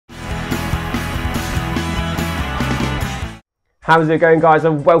How's it going, guys,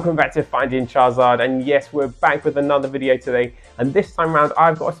 and welcome back to Finding Charizard. And yes, we're back with another video today, and this time around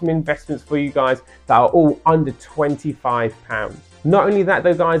I've got some investments for you guys that are all under £25. Not only that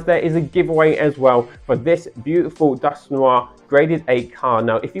though, guys, there is a giveaway as well for this beautiful Dusknoir graded 8 card.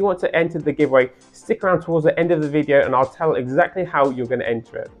 Now if you want to enter the giveaway, stick around towards the end of the video and I'll tell exactly how you're going to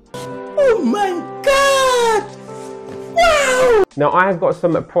enter it. Oh my god! Wow! Now I have got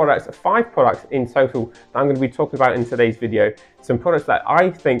some products, 5 products in total that I'm going to be talking about in today's video. Some products that I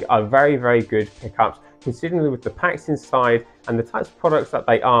think are very, very good pickups, considering with the packs inside and the types of products that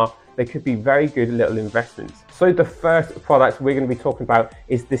they could be very good little investments. So the first product we're going to be talking about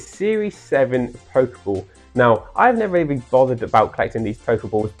is the Series 7 Pokeball. Now, I've never really bothered about collecting these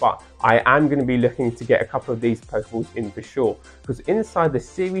Pokeballs, but I am going to be looking to get a couple of these Pokeballs in for sure, because inside the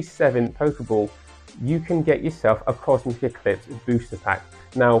Series 7 Pokeball, you can get yourself a Cosmic Eclipse booster pack.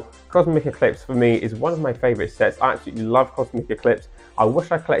 Now, Cosmic Eclipse for me is one of my favorite sets. I absolutely love Cosmic Eclipse. I wish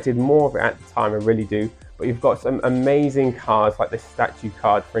I collected more of it at the time, I really do. But you've got some amazing cards, like the statue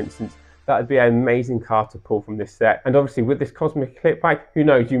card, for instance. That would be an amazing card to pull from this set. And obviously with this Cosmic Eclipse pack, who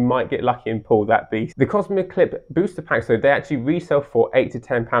knows, you might get lucky and pull that beast. The Cosmic Eclipse booster packs, so they actually resell for £8 to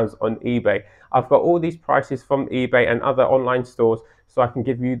 £10 on eBay. I've got all these prices from eBay and other online stores, so I can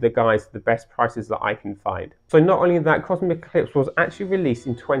give you the guys the best prices that I can find. So not only that, Cosmic Eclipse was actually released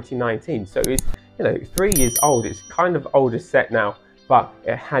in 2019, so it's 3 years old. It's kind of older set now, but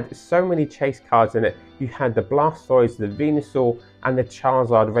it had so many chase cards in it. You had the Blastoise, the Venusaur, and the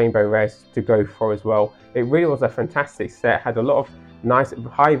Charizard Rainbow Rares to go for as well. It really was a fantastic set. Had a lot of nice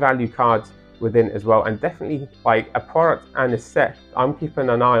high value cards within as well, and definitely like a product and a set I'm keeping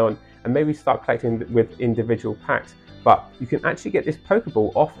an eye on, and maybe start collecting with individual packs. But you can actually get this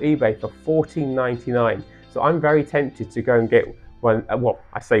Pokeball off eBay for $14.99. So I'm very tempted to go and get one. Well,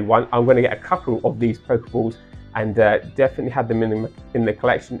 I say one, I'm going to get a couple of these Pokeballs and definitely have them in the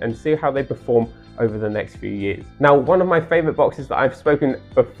collection and see how they perform over the next few years. Now, one of my favorite boxes that I've spoken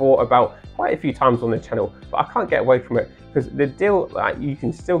before about quite a few times on the channel, but I can't get away from it because the deal that you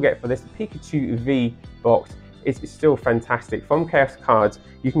can still get for this Pikachu V box is still fantastic. From Chaos Cards,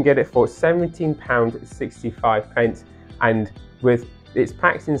 you can get it for £17.65, and with its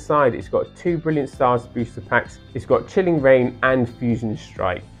packs inside, it's got 2 Brilliant Stars booster packs, it's got Chilling Reign and Fusion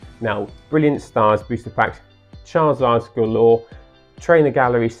Strike. Now, Brilliant Stars booster packs, Charizard's galore, Trainer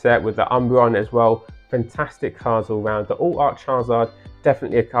Gallery set with the Umbreon as well. Fantastic cards all round. The All Art Charizard,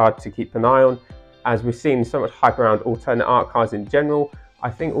 definitely a card to keep an eye on. As we've seen so much hype around alternate art cards in general, I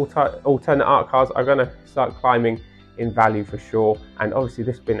think alternate art cards are going to start climbing in value for sure. And obviously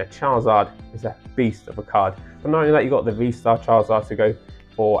this being a Charizard is a beast of a card. But not only that, you've got the V-Star Charizard to go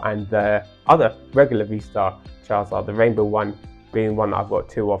for, and the other regular V-Star Charizard, the Rainbow one being one that I've got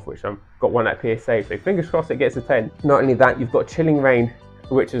 2 of, which I've got 1 at PSA, so fingers crossed it gets a 10. Not only that, you've got Chilling Reign,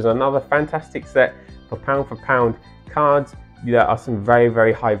 which is another fantastic set for pound cards. There are some very,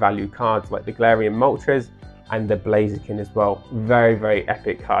 very high value cards like the Galarian Moltres and the Blaziken as well. Very, very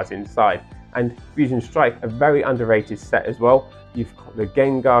epic cards inside. And Fusion Strike, a very underrated set as well. You've got the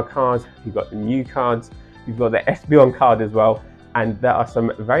Gengar cards, you've got the new cards, you've got the Espeon card as well. And there are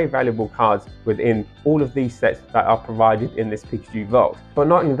some very valuable cards within all of these sets that are provided in this Pikachu box. But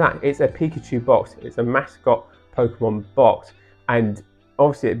not only that, it's a Pikachu box. It's a mascot Pokemon box. And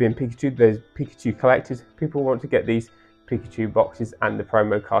obviously it being Pikachu, there's Pikachu collectors. People want to get these Pikachu boxes and the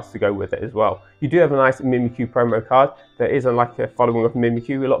promo cards to go with it as well. You do have a nice Mimikyu promo card. There is a following of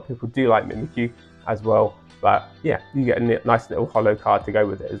Mimikyu. A lot of people do like Mimikyu as well. But yeah, you get a nice little holo card to go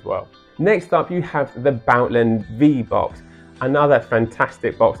with it as well. Next up, you have the Boutland V box. Another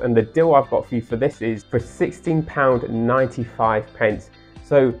fantastic box, and the deal I've got for you for this is for £16.95.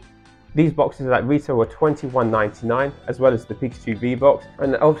 So these boxes that retail were £21.99, as well as the Pikachu V box,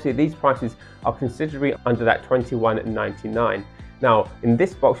 and obviously these prices are considerably under that £21.99. Now in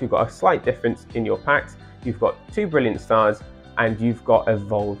this box, you've got a slight difference in your packs. You've got 2 Brilliant Stars and you've got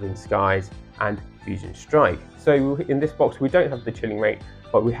Evolving Skies and Fusion Strike. So in this box we don't have the Chilling Reign,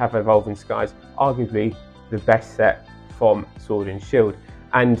 but we have Evolving Skies, arguably the best set from Sword and Shield.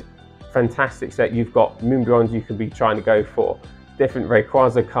 And fantastic set. You've got Moonbronze you can be trying to go for, different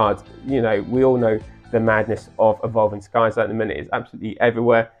Rayquaza cards. We all know the madness of Evolving Skies at the minute is absolutely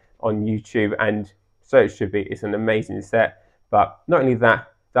everywhere on YouTube, and so it should be. It's an amazing set. But not only that,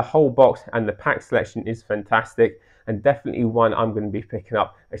 the whole box and the pack selection is fantastic, and definitely one I'm going to be picking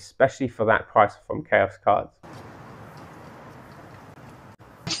up, especially for that price from Chaos Cards.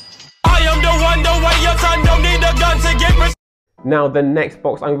 Now the next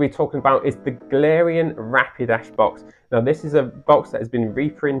box I'm going to be talking about is the Galarian Rapidash box. Now this is a box that has been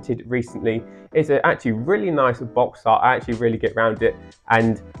reprinted recently. It's actually really nice box art. I actually really get around it,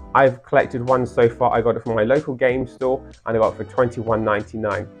 and I've collected one so far. I got it from my local game store and I got it for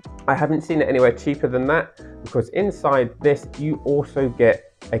 $21.99. I haven't seen it anywhere cheaper than that, because inside this you also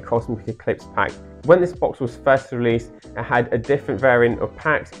get a Cosmic Eclipse pack. When this box was first released, it had a different variant of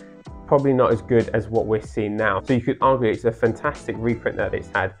packs, probably not as good as what we're seeing now. So you could argue it's a fantastic reprint that it's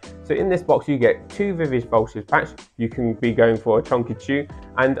had. So in this box you get 2 Vivid Vultures packs. You can be going for a Chonky,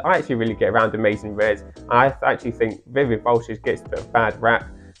 and I actually really get around Amazing Rares. I actually think Vivid Vultures gets a bad rap.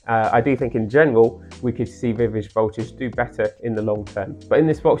 I do think in general we could see Vivid Vultures do better in the long term. But in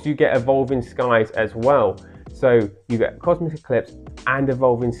this box you get Evolving Skies as well. So you get Cosmic Eclipse and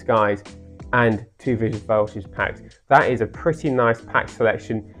Evolving Skies and 2 Vivid Vultures packs. That is a pretty nice pack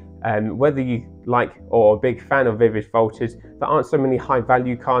selection. Whether you like or are a big fan of Vivid Vultures, there aren't so many high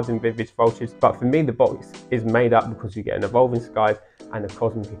value cards in Vivid Vultures, but for me the box is made up because you get an Evolving Skies and a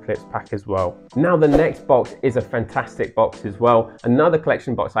Cosmic Eclipse pack as well. Now the next box is a fantastic box as well, another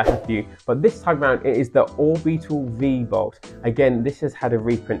collection box I have for you, but this time around it is the Orbital V box. Again, this has had a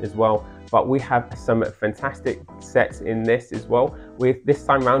reprint as well, but we have some fantastic sets in this as well. With this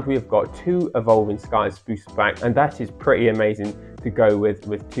time round we have got 2 Evolving Skies booster packs, and that is pretty amazing to go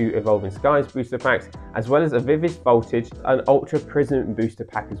with 2 Evolving Skies booster packs, as well as a Vivid Voltage and Ultra Prism booster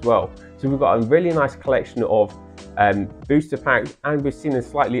pack as well. So we've got a really nice collection of booster packs, and we've seen a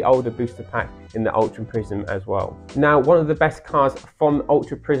slightly older booster pack in the Ultra Prism as well. Now one of the best cards from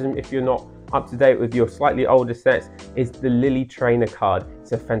Ultra Prism, if you're not up to date with your slightly older sets, is the Lily Trainer card.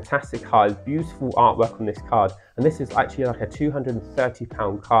 It's a fantastic card, beautiful artwork on this card, and this is actually like a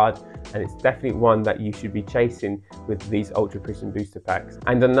 £230 card, and it's definitely one that you should be chasing with these Ultra Prism booster packs.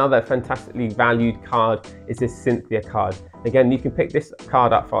 And another fantastically valued card is this Cynthia card. Again, you can pick this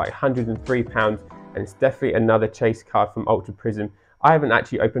card up for like £103, and it's definitely another chase card from Ultra Prism. I haven't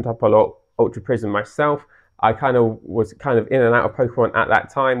actually opened up a lot Ultra Prism myself. I was in and out of Pokemon at that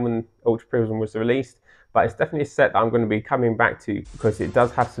time when Ultra Prism was released, but it's definitely a set that I'm going to be coming back to because it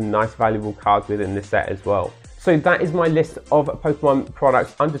does have some nice valuable cards within the set as well. So that is my list of Pokemon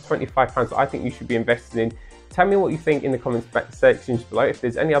products under £25 that I think you should be invested in. Tell me what you think in the comments sections below. If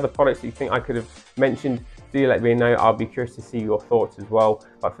there's any other products that you think I could have mentioned, do let me know. I'll be curious to see your thoughts as well.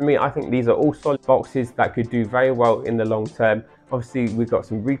 But for me, I think these are all solid boxes that could do very well in the long term. Obviously, we've got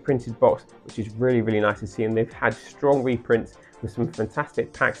some reprinted box, which is really, really nice to see. And they've had strong reprints with some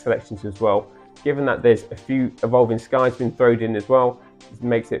fantastic pack selections as well. Given that there's a few Evolving Skies been thrown in as well, it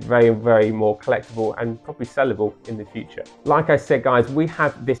makes it very, very more collectible and probably sellable in the future. Like I said, guys, we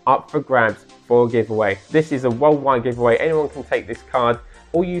have this up for grabs for a giveaway. This is a worldwide giveaway. Anyone can take this card.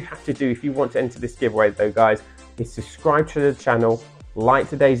 All you have to do if you want to enter this giveaway though, guys, is subscribe to the channel, like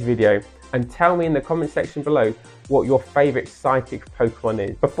today's video, and tell me in the comment section below what your favorite psychic Pokemon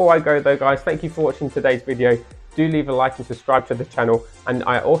is. Before I go though, guys, thank you for watching today's video. Do leave a like and subscribe to the channel, and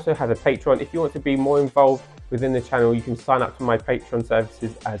I also have a Patreon. If you want to be more involved within the channel, you can sign up to my Patreon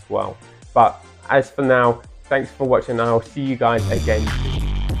services as well. But as for now, thanks for watching, and I'll see you guys again